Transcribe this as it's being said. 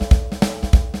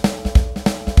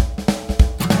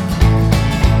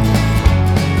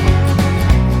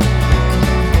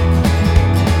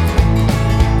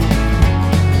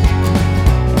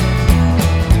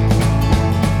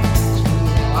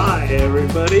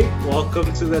everybody.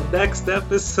 Welcome to the next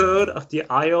episode of the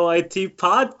IOIT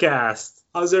podcast.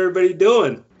 How's everybody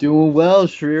doing? Doing well,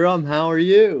 Shriram. How are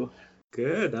you?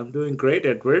 Good. I'm doing great,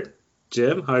 Edward.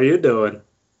 Jim, how are you doing?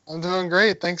 I'm doing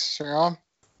great. Thanks, Sharon.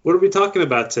 What are we talking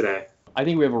about today? I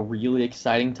think we have a really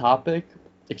exciting topic.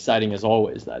 Exciting as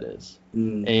always, that is.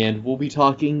 And we'll be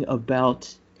talking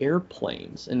about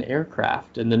airplanes and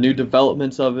aircraft and the new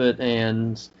developments of it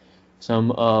and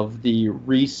some of the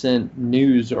recent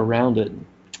news around it.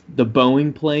 The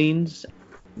Boeing planes.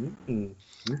 Interesting.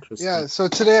 Yeah, so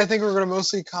today I think we're going to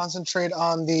mostly concentrate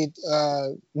on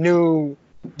the new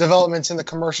developments in the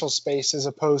commercial space as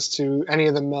opposed to any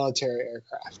of the military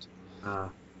aircraft.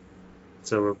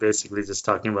 So we're basically just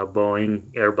talking about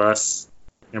Boeing, Airbus,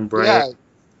 Embraer.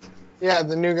 Yeah,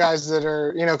 the new guys that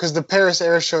are, because the Paris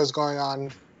Air Show is going on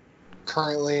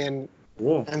currently, and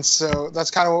so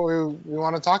that's kind of what we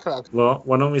want to talk about. Well,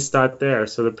 why don't we start there?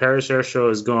 So the Paris Air Show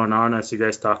is going on, as you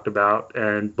guys talked about,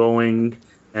 and Boeing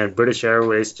and British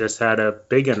Airways just had a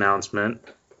big announcement.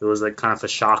 It was like kind of a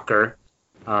shocker.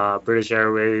 British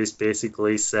Airways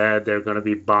basically said they're going to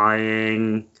be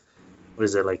buying, what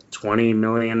is it, like $20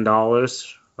 million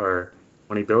or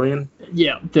 $20 billion?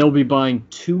 Yeah, they'll be buying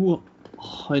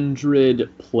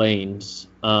 200 planes,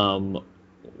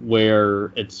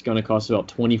 where it's going to cost about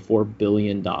 $24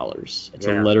 billion. It's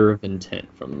a letter of intent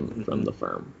from the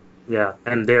firm. Yeah,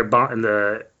 and they're buying,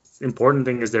 the important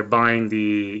thing is they're buying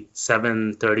the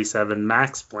 737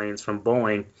 MAX planes from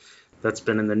Boeing that's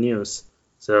been in the news.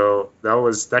 So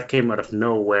that came out of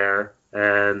nowhere,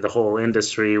 and the whole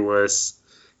industry was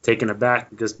taken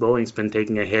aback because Boeing's been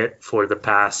taking a hit for the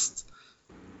past,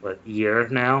 year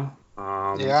now?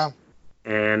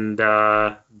 And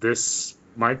this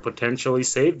might potentially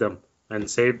save them and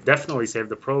definitely save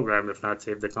the program, if not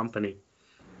save the company.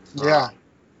 Yeah,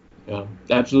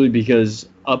 absolutely, because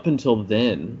up until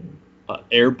then,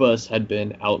 Airbus had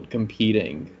been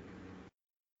out-competing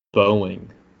Boeing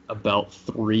about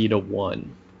 3-1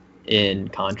 in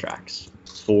contracts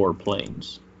for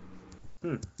planes.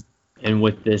 And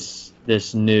with this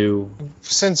new...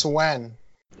 Since when?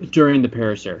 During the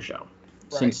Paris Air Show.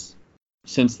 Right.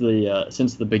 Since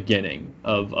the beginning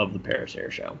of the Paris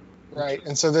Air Show. Right,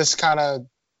 and so this kind of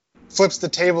flips the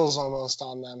tables almost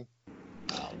on them.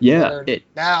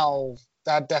 Now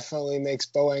that definitely makes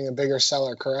Boeing a bigger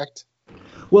seller, correct?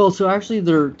 Well, so actually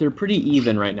they're pretty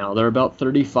even right now. They're about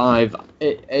 35.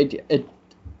 I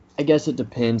guess it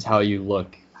depends how you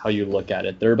look at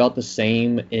it. They're about the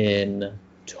same in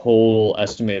total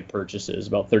estimated purchases,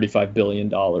 about $35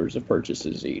 billion of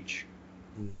purchases each.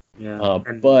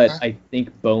 I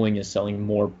think Boeing is selling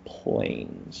more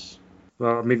planes.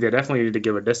 Well, I mean, they definitely need to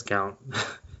give a discount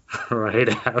right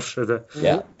after the...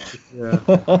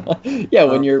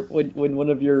 When one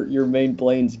of your main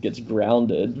planes gets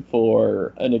grounded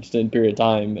for an extended period of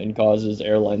time and causes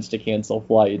airlines to cancel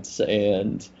flights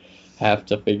and have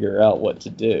to figure out what to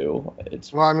do.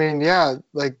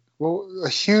 A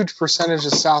huge percentage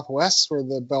of Southwest were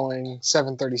the Boeing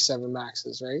 737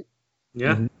 Maxes, right?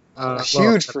 Yeah. Mm-hmm. A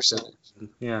huge percentage.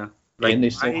 Yeah. And they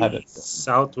still have it.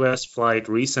 Southwest flight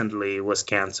recently was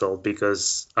canceled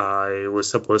because it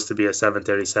was supposed to be a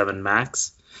 737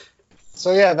 MAX.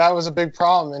 So yeah, that was a big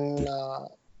problem. And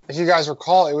if you guys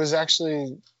recall, it was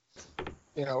actually,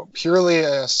 purely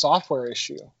a software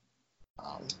issue.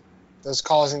 That was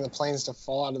causing the planes to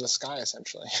fall out of the sky,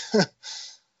 essentially.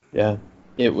 Yeah,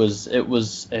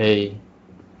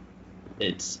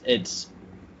 it's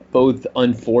both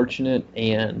unfortunate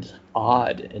and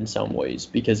odd in some ways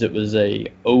because it was a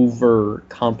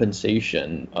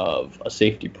overcompensation of a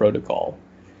safety protocol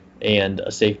and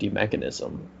a safety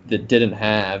mechanism that didn't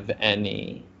have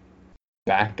any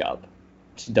backup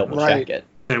to double check it.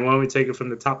 And why don't we take it from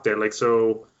the top there?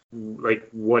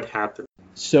 What happened?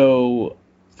 So,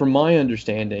 from my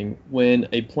understanding, when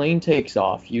a plane takes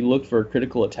off, you look for a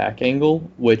critical attack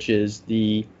angle, which is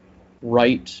the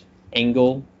right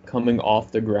angle coming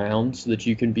off the ground so that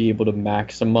you can be able to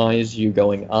maximize you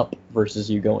going up versus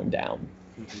you going down.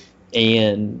 Mm-hmm.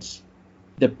 And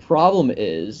the problem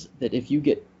is that if you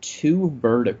get too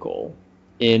vertical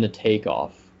in a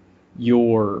takeoff,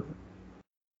 your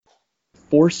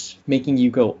force making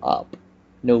you go up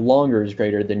no longer is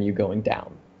greater than you going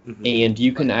down. Mm-hmm. And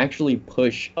you can actually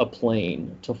push a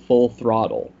plane to full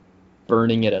throttle,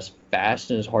 burning it as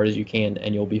fast and as hard as you can,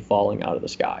 and you'll be falling out of the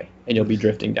sky and you'll be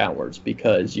drifting downwards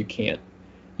because you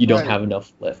don't have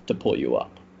enough lift to pull you up.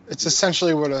 It's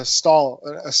essentially what a stall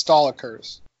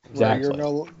occurs. Exactly.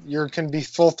 Where you can be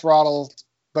full throttle,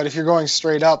 but if you're going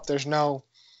straight up, there's no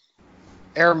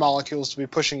air molecules to be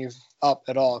pushing you up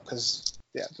at all because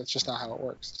that's just not how it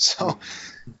works.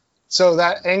 So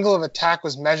that angle of attack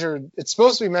was measured. It's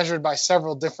supposed to be measured by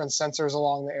several different sensors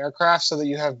along the aircraft, so that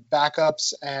you have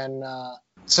backups and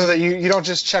so that you don't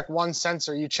just check one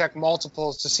sensor. You check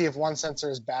multiples to see if one sensor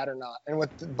is bad or not. And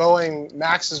what the Boeing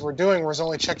Maxes were doing was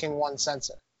only checking one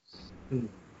sensor. And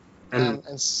And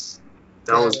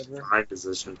that was a design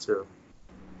decision too.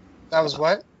 that was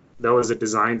what? That was a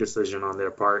design decision on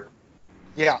their part.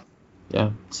 Yeah,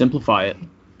 Yeah, simplify it,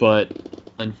 but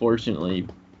unfortunately,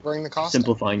 bring the cost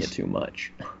simplifying it too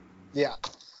much. up. Yeah,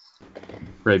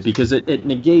 Right, because it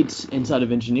negates inside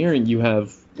of engineering, you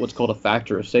have what's called a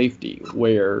factor of safety,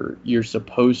 where you're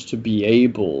supposed to be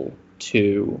able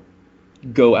to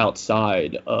go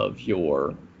outside of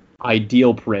your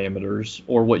ideal parameters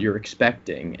or what you're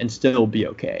expecting and still be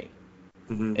okay.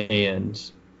 Mm-hmm.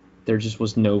 And there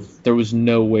was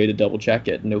no way to double check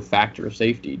it, no factor of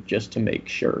safety, just to make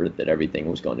sure that everything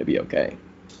was going to be okay.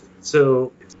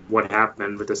 So what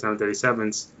happened with the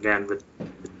 737s, again, with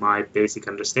my basic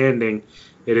understanding,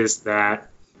 it is that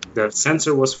the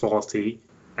sensor was faulty,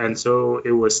 and so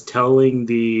it was telling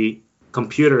the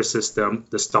computer system,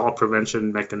 the stall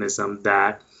prevention mechanism,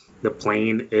 that the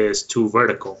plane is too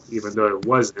vertical, even though it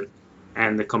wasn't,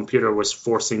 and the computer was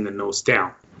forcing the nose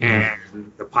down.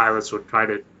 And the pilots would try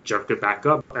to jerk it back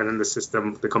up, and then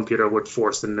the computer would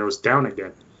force the nose down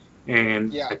again.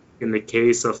 And Yeah. in the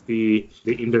case of the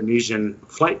Indonesian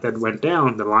flight that went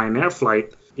down, the Lion Air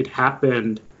flight, it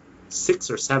happened 6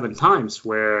 or 7 times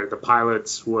where the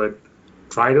pilots would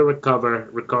try to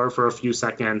recover for a few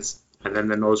seconds, and then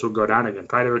the nose would go down again.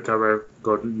 Try to recover,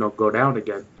 go down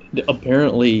again.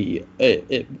 Apparently,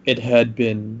 it had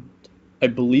been, I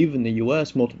believe in the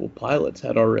U.S., multiple pilots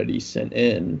had already sent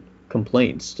in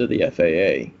complaints to the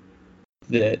FAA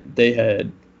that they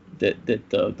had that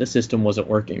the system wasn't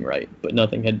working right, but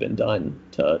nothing had been done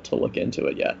to look into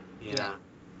it yet. Yeah.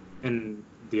 And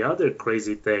the other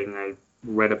crazy thing I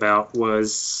read about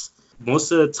was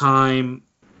most of the time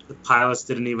the pilots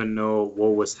didn't even know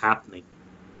what was happening,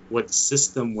 what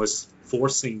system was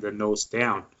forcing the nose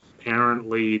down.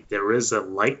 Apparently there is a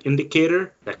light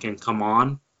indicator that can come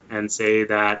on and say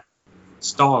that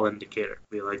stall indicator,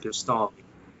 be like you're stalling.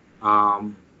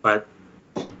 But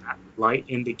that light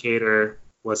indicator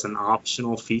was an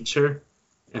optional feature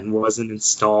and wasn't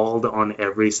installed on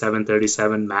every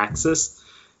 737 Maxes.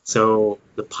 So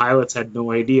the pilots had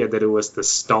no idea that it was the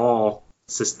stall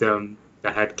system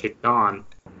that had kicked on.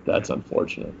 That's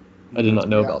unfortunate. I did not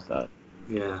know about that.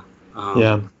 Yeah.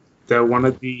 Yeah. One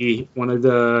of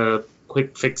the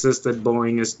quick fixes that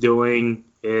Boeing is doing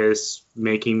is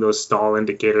making those stall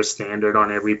indicators standard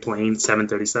on every plane,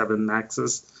 737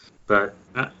 Maxes. But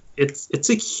it's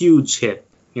a huge hit.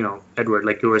 You know, Edward,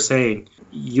 like you were saying,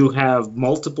 you have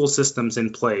multiple systems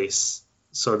in place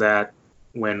so that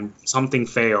when something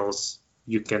fails,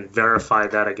 you can verify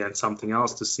that against something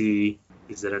else to see,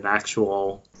 is it an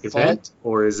actual event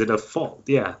or is it a fault?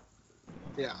 Yeah.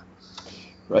 yeah,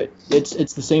 Right.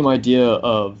 It's the same idea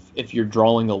of if you're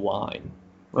drawing a line,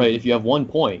 right? If you have one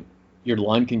point, your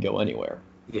line can go anywhere.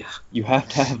 Yeah. You have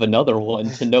to have another one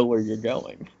to know where you're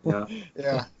going. Yeah.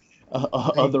 yeah.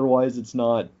 Otherwise, it's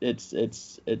not. It's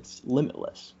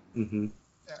limitless. Mm-hmm.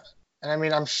 And I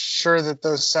mean, I'm sure that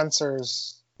those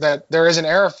sensors, that there is an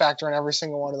error factor in every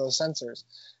single one of those sensors.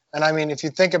 And I mean, if you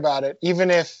think about it,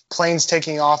 even if planes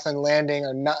taking off and landing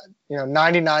are not,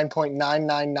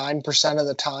 99.999% of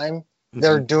the time,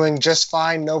 they're doing just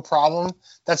fine, no problem.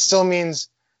 That still means,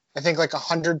 I think like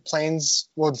 100 planes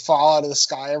would fall out of the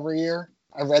sky every year.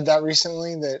 I read that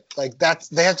recently, that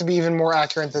they have to be even more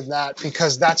accurate than that,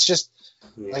 because that's just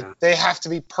they have to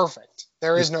be perfect.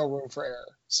 There is no room for error.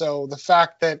 So the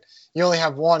fact that you only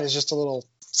have one is just a little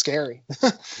scary.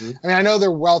 I mean, I know they're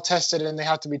well tested and they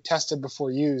have to be tested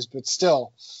before used, but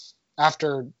still,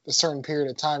 after a certain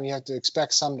period of time, you have to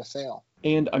expect some to fail.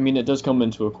 And I mean, it does come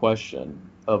into a question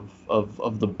of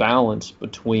the balance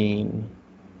between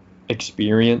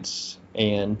experience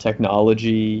and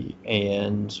technology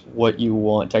and what you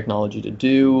want technology to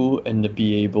do, and to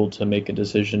be able to make a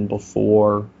decision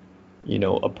before,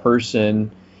 a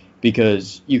person,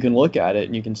 because you can look at it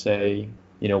and you can say,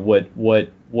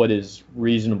 what is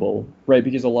reasonable, right?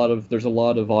 Because there's a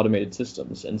lot of automated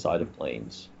systems inside of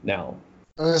planes now.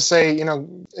 I'm going to say,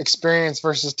 experience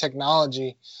versus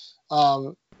technology.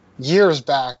 Years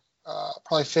back,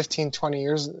 probably 15, 20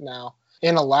 years now,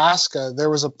 in Alaska, there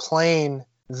was a plane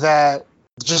that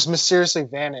just mysteriously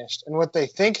vanished. And what they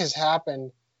think has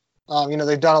happened,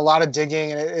 they've done a lot of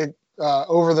digging, and it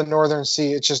over the Northern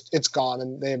Sea, it's gone,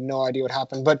 and they have no idea what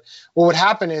happened. But what would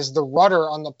happen is the rudder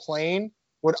on the plane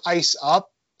would ice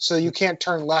up, so you can't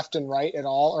turn left and right at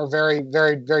all, or very,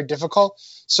 very, very difficult.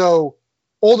 So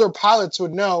older pilots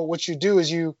would know what you do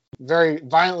is you very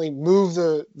violently move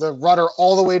the rudder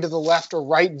all the way to the left or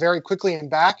right very quickly and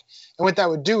back. And what that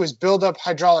would do is build up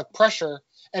hydraulic pressure,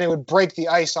 and it would break the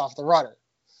ice off the rudder.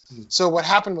 So what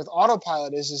happened with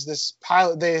autopilot is this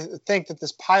pilot, they think that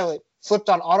this pilot flipped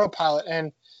on autopilot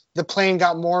and the plane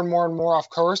got more and more and more off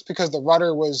course because the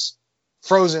rudder was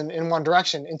frozen in one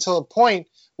direction until a point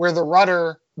where the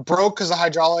rudder broke because the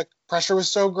hydraulic pressure was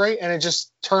so great, and it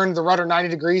just turned the rudder 90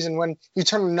 degrees. And when you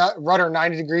turn the rudder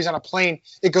 90 degrees on a plane,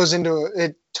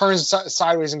 it turns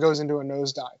sideways and goes into a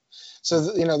nosedive. So,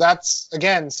 that's,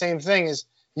 again, same thing is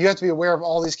you have to be aware of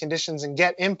all these conditions and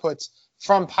get inputs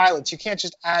from pilots. You can't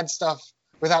just add stuff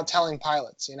without telling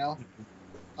pilots,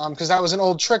 because that was an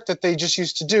old trick that they just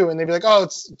used to do. And they'd be like, oh,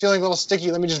 it's feeling a little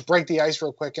sticky. Let me just break the ice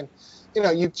real quick. And,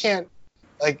 you can't,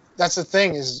 that's the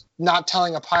thing is not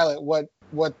telling a pilot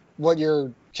what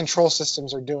your control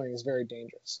systems are doing is very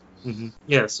dangerous. Mm-hmm.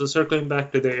 Yeah, so circling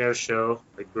back to the air show,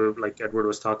 like Edward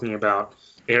was talking about,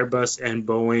 Airbus and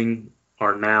Boeing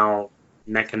are now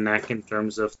neck and neck in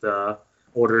terms of the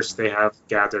orders they have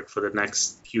gathered for the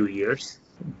next few years.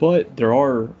 But there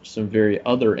are some very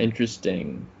other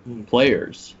interesting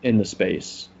players in the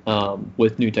space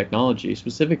with new technology,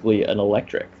 specifically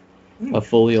a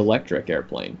fully electric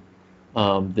airplane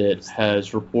that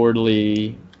has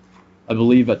reportedly, I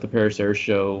believe at the Paris Air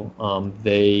Show,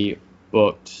 they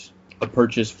booked a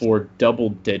purchase for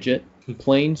double-digit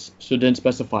planes, so it didn't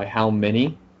specify how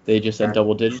many. They just said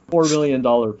double-digit, $4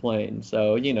 million plane.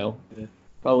 So,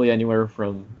 probably anywhere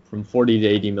from $40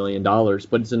 to $80 million.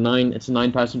 But it's a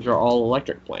 9-passenger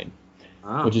all-electric plane,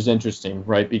 which is interesting,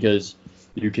 right? Because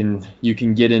you can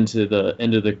get into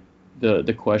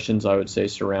the questions, I would say,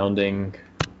 surrounding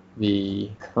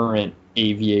the current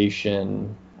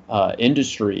aviation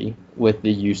industry with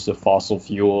the use of fossil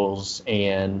fuels,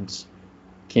 and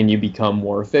can you become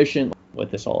more efficient with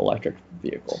this all-electric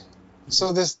vehicle?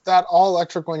 So that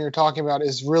all-electric one you're talking about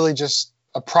is really just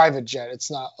a private jet. It's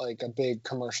not like a big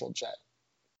commercial jet.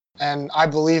 And I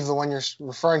believe the one you're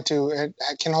referring to, it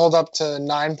can hold up to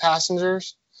 9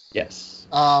 passengers. Yes.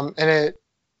 And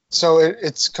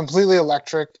it's completely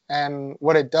electric, and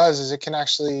what it does is it can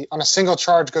actually, on a single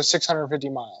charge, go 650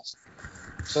 miles.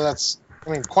 So that's,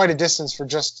 quite a distance for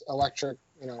just electric,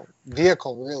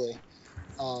 vehicle, really,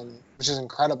 which is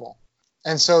incredible.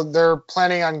 And so they're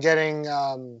planning on getting,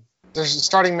 they're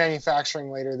starting manufacturing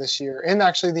later this year in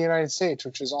actually the United States,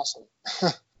 which is awesome.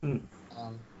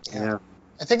 Yeah.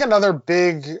 I think another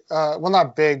big,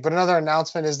 not big, but another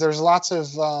announcement is there's lots of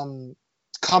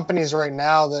companies right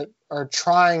now that are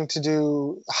trying to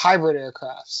do hybrid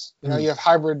aircrafts. You have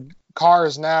hybrid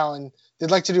cars now, and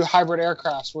they'd like to do hybrid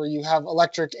aircrafts where you have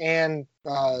electric and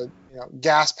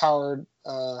gas-powered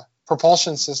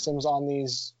propulsion systems on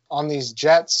these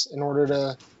jets in order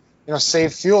to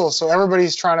save fuel. So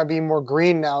everybody's trying to be more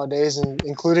green nowadays,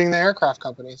 including the aircraft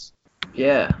companies.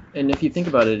 Yeah, and if you think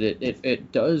about it,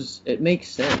 it makes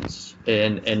sense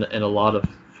in a lot of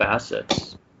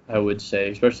facets, I would say,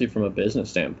 especially from a business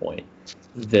standpoint,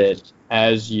 that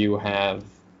as you have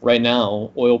right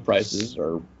now, oil prices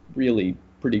are really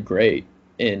pretty great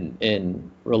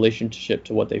in relationship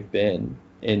to what they've been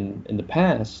in the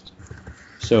past.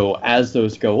 So as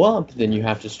those go up, then you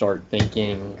have to start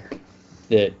thinking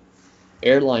that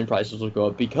airline prices will go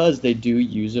up because they do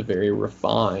use a very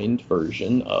refined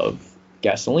version of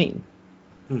gasoline.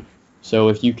 So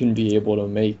if you can be able to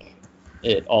make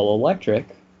it all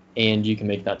electric and you can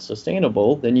make that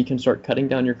sustainable, then you can start cutting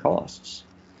down your costs,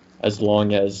 as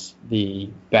long as the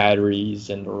batteries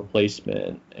and the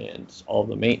replacement and all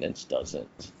the maintenance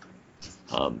doesn't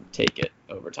take it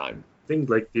over time. I think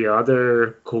the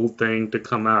other cool thing to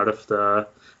come out of I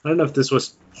don't know if this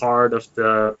was part of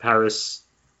the Paris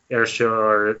Air Show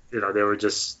or they were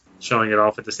just showing it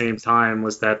off at the same time,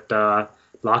 was that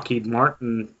Lockheed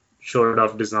Martin showed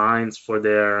off designs for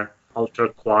their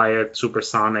ultra-quiet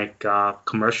supersonic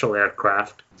commercial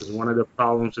aircraft. Because one of the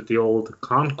problems with the old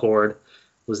Concorde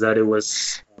was that it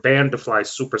was banned to fly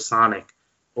supersonic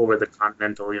over the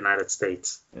continental United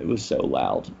States. It was so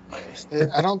loud.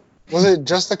 Was it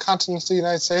just the continental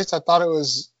United States? I thought it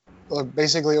was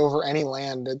basically over any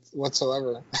land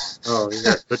whatsoever. Oh,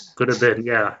 yeah, could have been,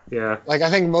 yeah. I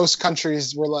think most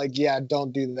countries were like, yeah,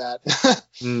 don't do that.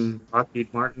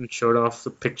 Lockheed Martin showed off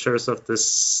the pictures of this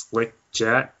slick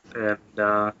jet, and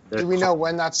do we know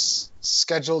when that's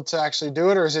scheduled to actually do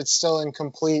it, or is it still in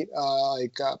complete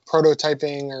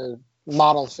prototyping or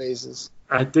model phases?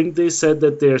 I think they said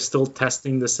that they're still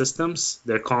testing the systems.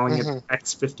 They're calling it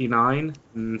X-59,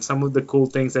 and some of the cool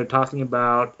things they're talking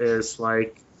about is to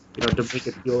make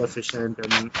it fuel efficient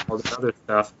and all this other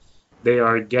stuff. They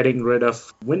are getting rid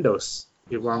of windows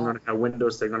People aren't going to have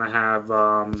windows. They're going to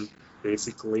have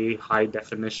basically high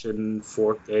definition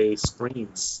 4K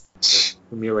screens that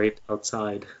simulate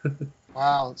outside.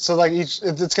 Wow. So like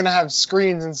it's gonna have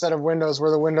screens instead of windows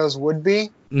where the windows would be,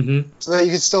 so that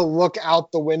you can still look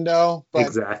out the window, but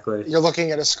Exactly. you're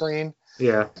looking at a screen.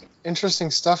 Yeah.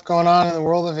 Interesting stuff going on in the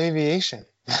world of aviation.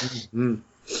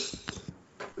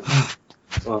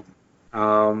 Well,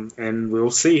 and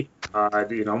we'll see.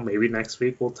 Maybe next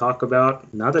week we'll talk about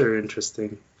another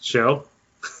interesting show.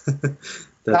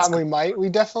 We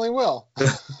definitely will.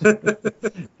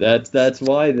 That's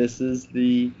why this is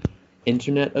the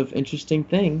Internet of Interesting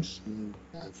Things.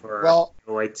 For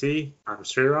OIT, I'm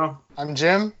Sriraam. I'm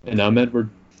Jim. And I'm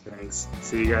Edward. Thanks.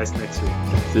 See you guys next week.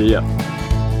 See ya.